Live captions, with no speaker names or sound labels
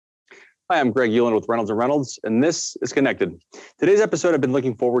Hi, I'm Greg Euland with Reynolds & Reynolds, and this is Connected. Today's episode I've been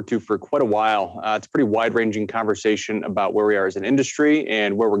looking forward to for quite a while. It's a pretty wide-ranging conversation about where we are as an industry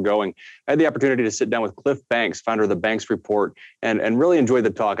and where we're going. I had the opportunity to sit down with Cliff Banks, founder of the Banks Report, and really enjoyed the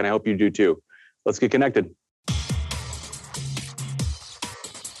talk, and I hope you do too. Let's get connected.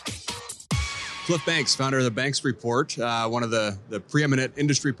 Cliff Banks, founder of the Banks Report, one of the preeminent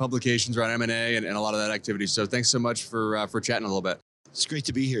industry publications around M&A and a lot of that activity. So thanks so much for chatting a little bit. It's great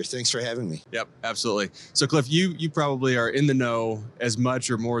to be here. Thanks for having me. Yep, absolutely. So Cliff, you probably are in the know as much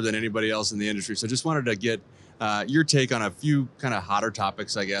or more than anybody else in the industry. So just wanted to get your take on a few kind of hotter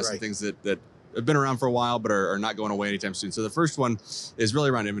topics, I guess, right. And things that have been around for a while but are not going away anytime soon. So the first one is really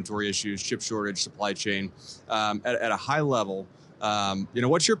around inventory issues, chip shortage, supply chain. At a high level,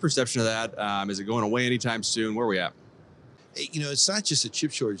 what's your perception of that? Is it going away anytime soon? Where are we at? It's not just a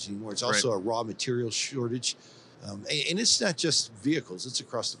chip shortage anymore. It's also a raw material shortage. And it's not just vehicles, it's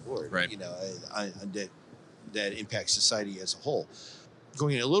across the board, right. That impacts society as a whole.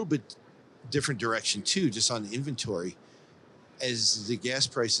 Going in a little bit different direction too, just on the inventory, as the gas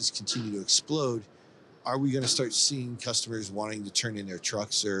prices continue to explode, are we going to start seeing customers wanting to turn in their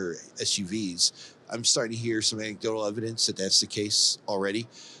trucks or SUVs? I'm starting to hear some anecdotal evidence that that's the case already.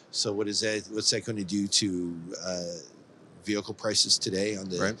 So what's that going to do to vehicle prices today on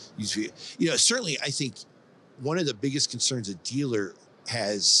the used vehicle? Certainly I think one of the biggest concerns a dealer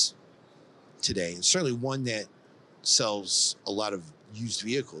has today, and certainly one that sells a lot of used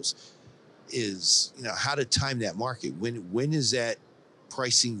vehicles, is how to time that market. When is that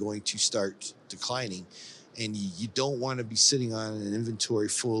pricing going to start declining? And you don't want to be sitting on an inventory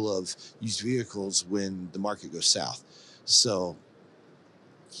full of used vehicles when the market goes south. So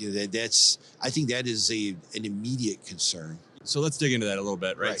I think that is an immediate concern. So let's dig into that a little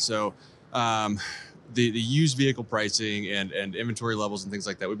bit, right? So the used vehicle pricing and inventory levels and things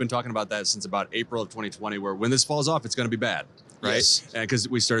like that. We've been talking about that since about April of 2020, where when this falls off, it's going to be bad, right? Yes. And because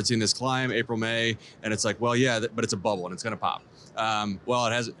we started seeing this climb April, May, and it's like, well, yeah, but it's a bubble and it's going to pop. Well,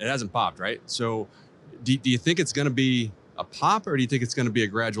 it hasn't popped, right? So do you think it's going to be a pop, or do you think it's going to be a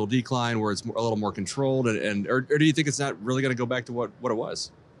gradual decline where it's a little more controlled, or do you think it's not really going to go back to what it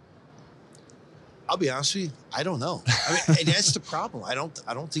was? I'll be honest with you, I don't know. I mean, and that's the problem. I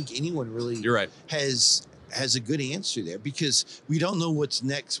don't think anyone really You're right. has a good answer there, because we don't know what's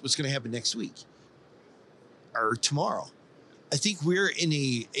going to happen next week or tomorrow. I think we're in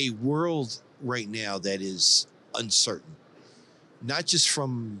a world right now that is uncertain, not just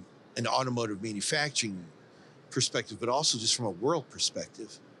from an automotive manufacturing perspective, but also just from a world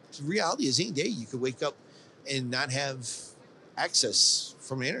perspective. The reality is, any day you could wake up and not have access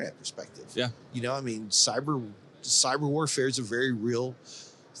from an internet perspective. Yeah. Cyber warfare is a very real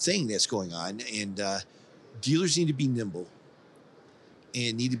thing that's going on, and dealers need to be nimble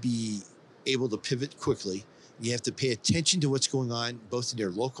and need to be able to pivot quickly. You have to pay attention to what's going on both in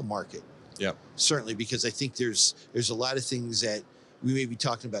their local market. Yeah. Certainly, because I think there's a lot of things that we may be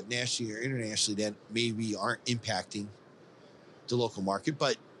talking about nationally or internationally that maybe aren't impacting the local market,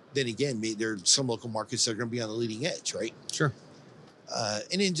 but then again, there are some local markets that are going to be on the leading edge, right? Sure.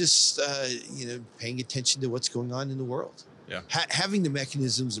 And then just, paying attention to what's going on in the world. Yeah. Having the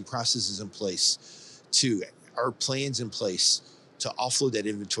mechanisms and processes in place our plans in place to offload that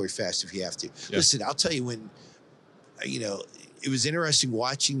inventory fast if you have to. Yeah. Listen, I'll tell you, when, it was interesting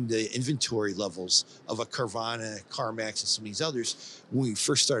watching the inventory levels of a Carvana, CarMax, and some of these others. When we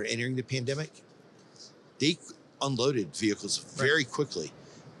first started entering the pandemic, they unloaded vehicles very quickly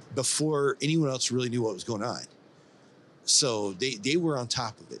before anyone else really knew what was going on. So they were on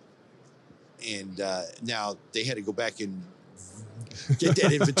top of it. And now they had to go back and get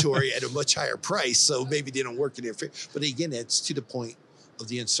that inventory at a much higher price. So maybe they don't work in their favor. But again, it's to the point of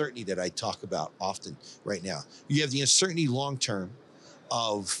the uncertainty that I talk about often right now. You have the uncertainty long-term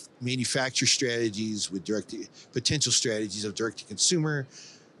of manufacturer strategies with potential strategies of direct-to-consumer,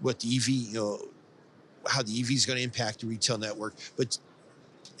 what the EV, how the EV is going to impact the retail network,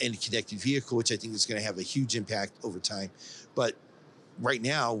 and the connected vehicle, which I think is going to have a huge impact over time. But right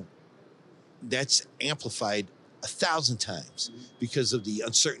now, that's amplified 1,000 times because of the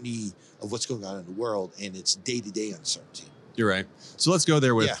uncertainty of what's going on in the world, and it's day-to-day uncertainty. You're right. So let's go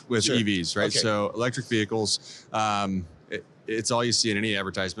there with sure. EVs, right? Okay. So electric vehicles, it's all you see in any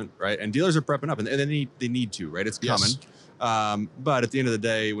advertisement, right? And dealers are prepping up, and they need to, right? It's coming. Yes. But at the end of the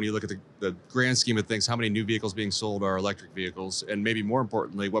day, when you look at the grand scheme of things, how many new vehicles being sold are electric vehicles? And maybe more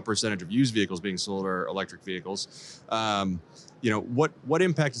importantly, what percentage of used vehicles being sold are electric vehicles? What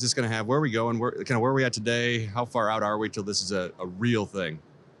impact is this going to have? Where are we going? Where are we at today? How far out are we till this is a real thing?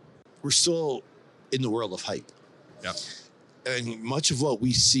 We're still in the world of hype. Yeah. And much of what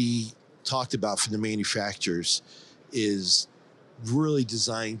we see talked about from the manufacturers is really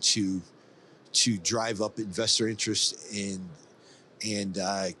designed to drive up investor interest and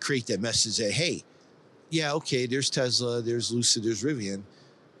create that message that, hey, yeah, okay, there's Tesla, there's Lucid, there's Rivian,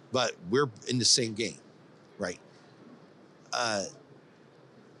 but we're in the same game, right?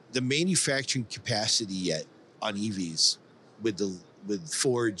 The manufacturing capacity yet on EVs with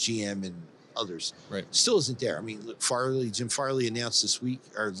Ford, GM, and others still isn't there. I mean, look, Jim Farley announced this week,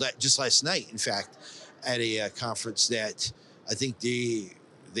 or just last night, in fact, at a conference that I think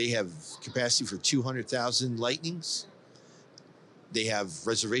they have capacity for 200,000 Lightnings. They have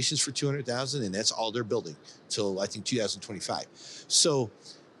reservations for 200,000, and that's all they're building till I think 2025. So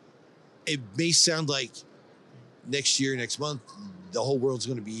it may sound like next year, next month, the whole world's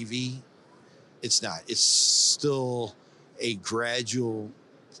going to be EV. It's not. It's still a gradual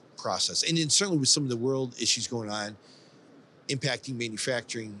process. And then certainly with some of the world issues going on, impacting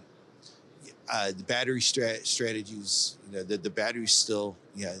manufacturing, the battery strategies, the batteries still,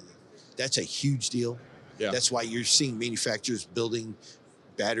 that's a huge deal. Yeah. That's why you're seeing manufacturers building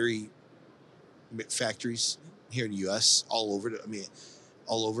battery factories here in the U.S. all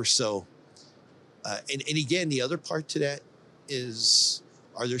over. So, and again, the other part to that is,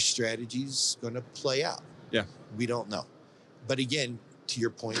 are their strategies going to play out? Yeah. We don't know. But again, to your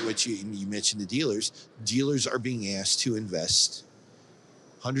point, which you mentioned, the dealers are being asked to invest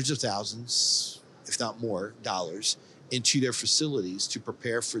hundreds of thousands, if not more, dollars into their facilities to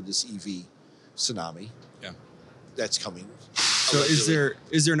prepare for this EV tsunami. Yeah. That's coming. So is there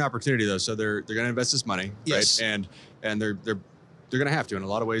an opportunity though? So they're going to invest this money, yes, right? And they're going to have to in a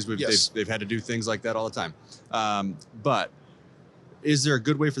lot of ways. They've had to do things like that all the time. But is there a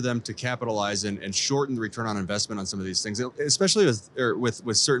good way for them to capitalize and shorten the return on investment on some of these things, especially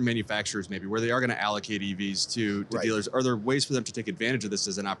with certain manufacturers, maybe where they are going to allocate EVs to dealers? Are there ways for them to take advantage of this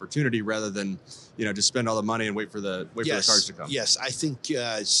as an opportunity rather than, just spend all the money and wait for the cars to come? Yes, I think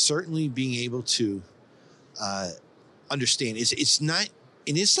certainly being able to understand it's not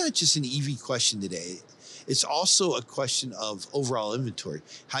just an EV question today. It's also a question of overall inventory,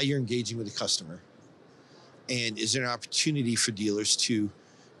 how you're engaging with the customer. And is there an opportunity for dealers to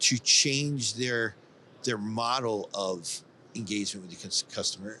change their model of engagement with the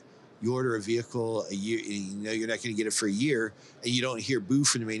customer? You order a vehicle a year, you're not going to get it for a year, and you don't hear boo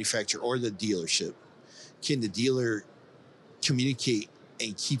from the manufacturer or the dealership. Can the dealer communicate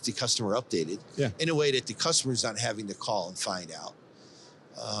and keep the customer updated in a way that the customer is not having to call and find out?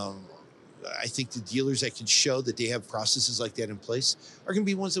 I think the dealers that can show that they have processes like that in place are going to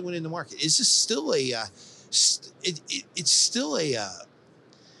be ones that win in the market. Is this still it's still a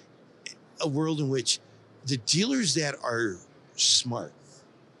world in which the dealers that are smart,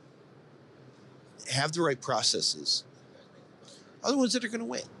 have the right processes, are the ones that are going to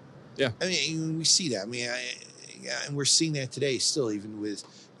win. Yeah. I mean, we see that. I mean, and we're seeing that today still, even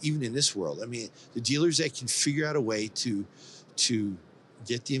in this world. I mean, the dealers that can figure out a way to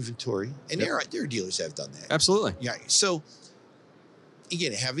get the inventory, and there are dealers that have done that. Absolutely. Yeah. So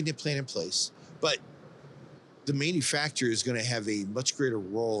again, having the plan in place, but the manufacturer is going to have a much greater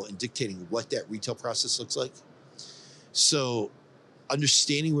role in dictating what that retail process looks like. So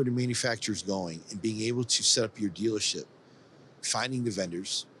understanding where the manufacturer is going and being able to set up your dealership, finding the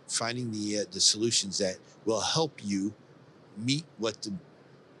vendors, finding the solutions that will help you meet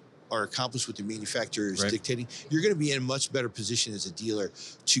or accomplish what the manufacturer is dictating, you're going to be in a much better position as a dealer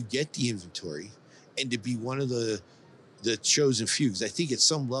to get the inventory and to be one of the chosen few. Because I think at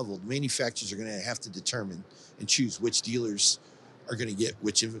some level, the manufacturers are going to have to determine and choose which dealers are going to get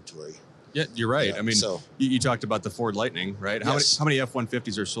which inventory. Yeah, you're right. I mean, you talked about the Ford Lightning, right? How many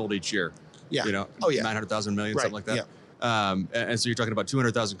F-150s are sold each year? Yeah. 900,000 million, something like that. Yeah. And so you're talking about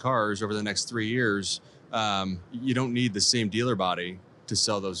 200,000 cars over the next 3 years. You don't need the same dealer body to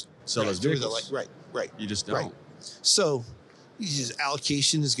sell those vehicles. Right. You just don't. Right. So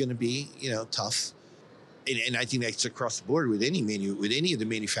allocation is going to be, tough. And I think that's across the board with any of the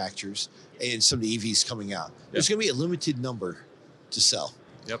manufacturers and some of the EVs coming out. There's going to be a limited number to sell.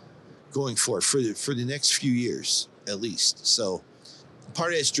 Yep. Going forward for the next few years at least. So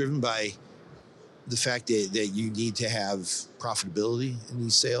part of it's driven by the fact that you need to have profitability in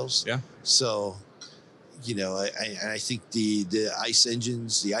these sales. Yeah. So, I think the ICE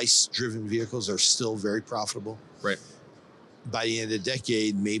engines, the ICE driven vehicles are still very profitable. Right. By the end of the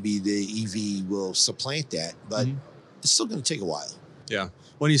decade, maybe the EV will supplant that, but it's still going to take a while. Yeah.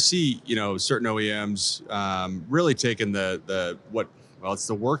 When you see, certain OEMs really taking it's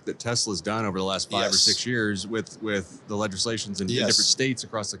the work that Tesla's done over the last 5 or 6 years with the legislations in different states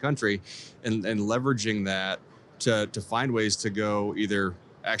across the country and leveraging that to find ways to go either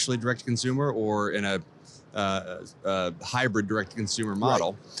actually direct to consumer or in a hybrid direct to consumer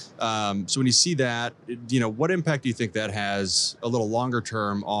model. Right. So when you see that, what impact do you think that has a little longer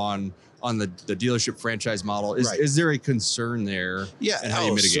term on the dealership franchise model? Is there a concern there? Yeah. And how do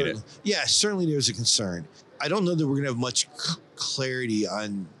you mitigate it? Yeah, certainly there's a concern. I don't know that we're going to have much clarity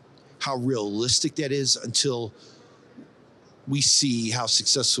on how realistic that is until we see how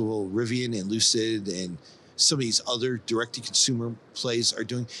successful Rivian and Lucid and some of these other direct-to-consumer plays are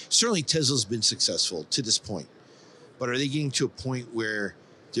doing. Certainly Tesla's been successful to this point, but are they getting to a point where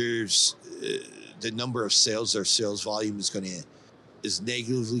there's the number of sales, their sales volume is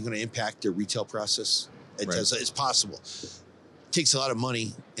negatively going to impact their retail process at Tesla? It's possible. It takes a lot of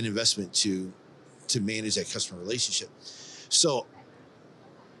money and investment to manage that customer relationship. So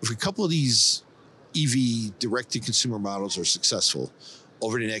if a couple of these EV direct-to-consumer models are successful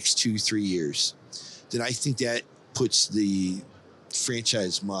over the next 2-3 years, then I think that puts the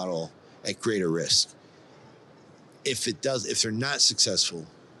franchise model at greater risk. If they're not successful,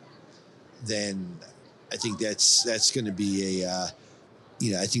 then I think that's going to be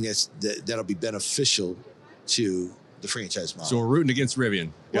I think that'll be beneficial to the franchise model. So we're rooting against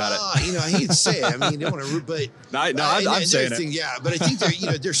Rivian. Got it. I hate to say it. I mean, you don't want to root, but I'm saying it. Yeah, but I think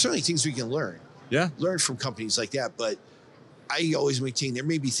there's certainly things we can learn. Yeah, learn from companies like that. But I always maintain there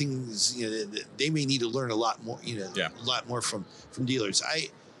may be things that they may need to learn a lot more. A lot more from dealers.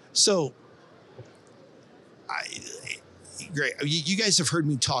 Great. You guys have heard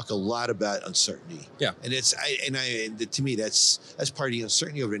me talk a lot about uncertainty. Yeah, and to me that's part of the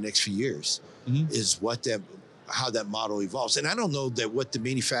uncertainty over the next few years is how that model evolves. And I don't know that what the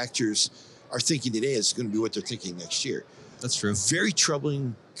manufacturers are thinking today is going to be what they're thinking next year. That's true. Very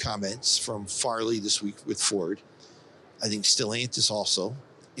troubling comments from Farley this week with Ford. I think Stellantis also,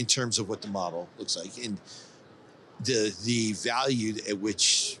 in terms of what the model looks like and the value at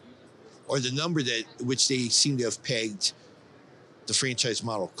which, or the number which they seem to have pegged the franchise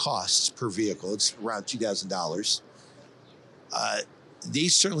model costs per vehicle. It's around $2,000. They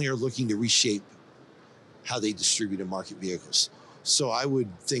certainly are looking to reshape how they distribute and market vehicles. So I would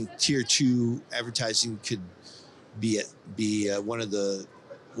think tier 2 advertising could be one of the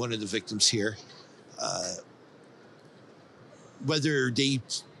victims here. Whether they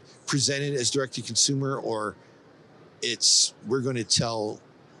present it as direct to consumer or we're going to tell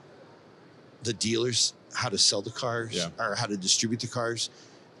the dealers how to sell the cars or how to distribute the cars.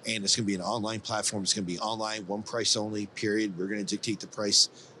 And it's going to be an online platform. It's going to be online, one price only, period. We're going to dictate the price.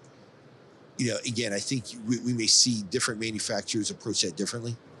 Again, I think we may see different manufacturers approach that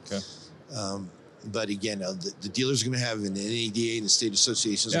differently. Okay. But again, the dealers are going to have, and the NADA and the state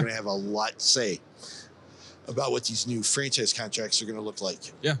associations are going to have a lot to say about what these new franchise contracts are going to look like.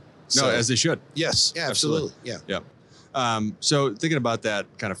 Yeah. No, as they should. Yes. Yeah, absolutely. Yeah. So thinking about that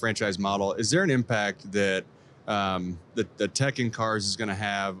kind of franchise model, is there an impact that the tech in cars is going to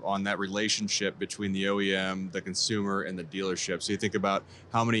have on that relationship between the OEM, the consumer, and the dealership? So you think about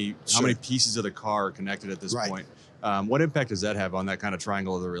how many pieces of the car are connected at this point. What impact does that have on that kind of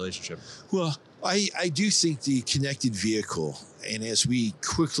triangle of the relationship? Well, I do think the connected vehicle, and as we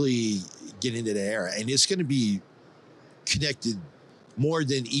quickly get into that era, and it's going to be connected more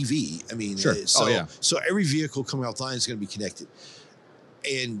than EV. I mean, so every vehicle coming off the line is going to be connected.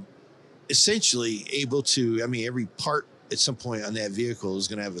 And essentially able to, every part at some point on that vehicle is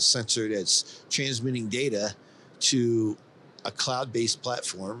going to have a sensor that's transmitting data to a cloud-based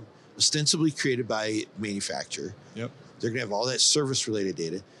platform, ostensibly created by manufacturer. Yep. They're going to have all that service-related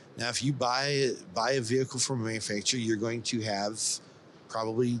data. Now, if you buy a vehicle from a manufacturer, you're going to have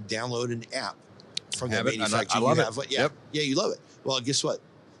probably download an app from that manufacturer. I love it. Yeah, you love it. Well, guess what?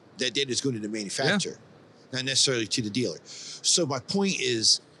 That data is going to the manufacturer, not necessarily to the dealer. So my point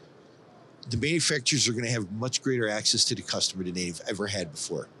is, the manufacturers are going to have much greater access to the customer than they've ever had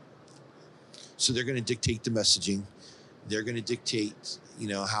before. So they're going to dictate the messaging. They're going to dictate,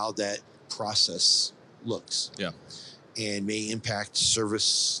 how that process looks. Yeah. And may impact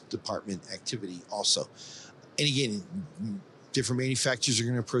service department activity also. And again, different manufacturers are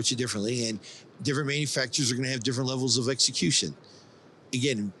going to approach it differently, and different manufacturers are going to have different levels of execution.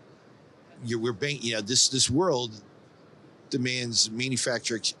 Again, this world demands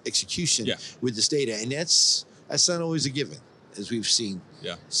manufacturer execution with this data, and that's not always a given, as we've seen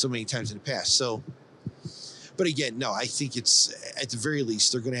so many times in the past. So, but again, no, I think it's at the very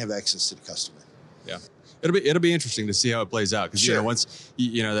least they're going to have access to the customer. Yeah. It'll be interesting to see how it plays out, because once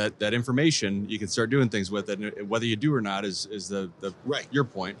that information, you can start doing things with it, and whether you do or not is your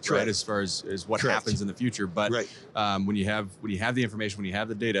point, right? As far as what happens in the future. But when you have the information, when you have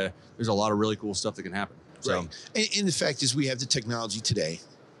the data, there's a lot of really cool stuff that can happen. So, and the fact is, we have the technology today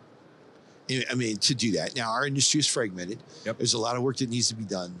I mean, to do that. Now, our industry is fragmented. Yep. There's a lot of work that needs to be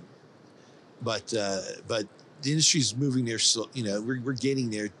done, but the industry is moving there. So, we're getting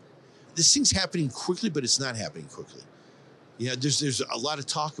there. This thing's happening quickly, but it's not happening quickly. There's a lot of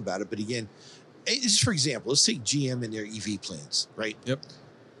talk about it, but again, just for example, let's take GM and their EV plans, right? Yep.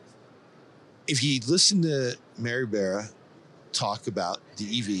 If you listen to Mary Barra talk about the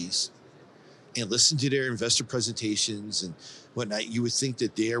EVs and listen to their investor presentations and whatnot, you would think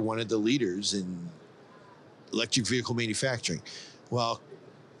that they are one of the leaders in electric vehicle manufacturing. Well,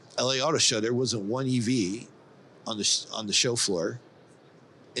 LA Auto Show, there wasn't one EV on the show floor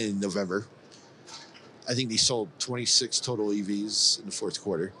in November. I think they sold 26 total EVs in the fourth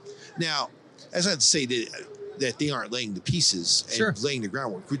quarter. Now, that's not to say that they aren't laying the pieces and laying the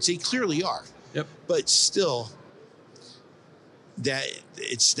groundwork, which they clearly are. Yep. But still, that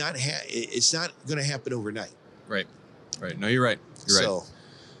it's not going to happen overnight. Right. No, you're right. You're right.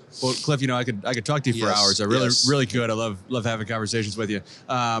 Well, Cliff, I could talk to you for hours. I really could. I love having conversations with you.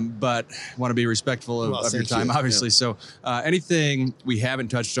 But want to be respectful of your time, obviously. Yeah. So, anything we haven't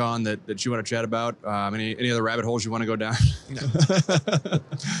touched on that you want to chat about? Any other rabbit holes you want to go down?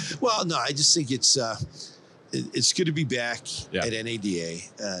 Well, no. I just think it's good to be back at NADA,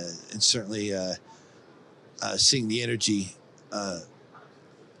 and certainly seeing the energy.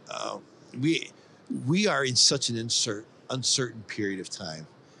 We are in such an uncertain period of time.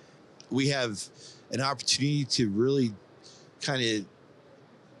 We have an opportunity to really kind of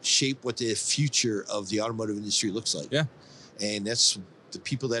shape what the future of the automotive industry looks like. Yeah. And that's the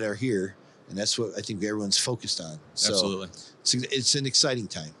people that are here. And that's what I think everyone's focused on. So absolutely. It's an exciting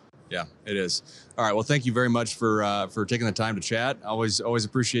time. Yeah, it is. All right. Well, thank you very much for taking the time to chat. Always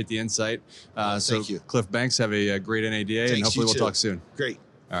appreciate the insight. Thank you. Cliff Banks, have a great NADA. Thanks, and hopefully we'll talk soon. Great.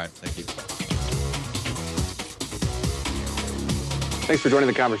 All right. Thank you. Thanks for joining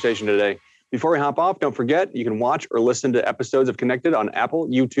the conversation today. Before we hop off, don't forget you can watch or listen to episodes of Connected on Apple,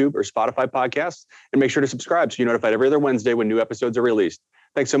 YouTube, or Spotify podcasts, and make sure to subscribe so you're notified every other Wednesday when new episodes are released.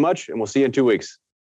 Thanks so much, and we'll see you in 2 weeks.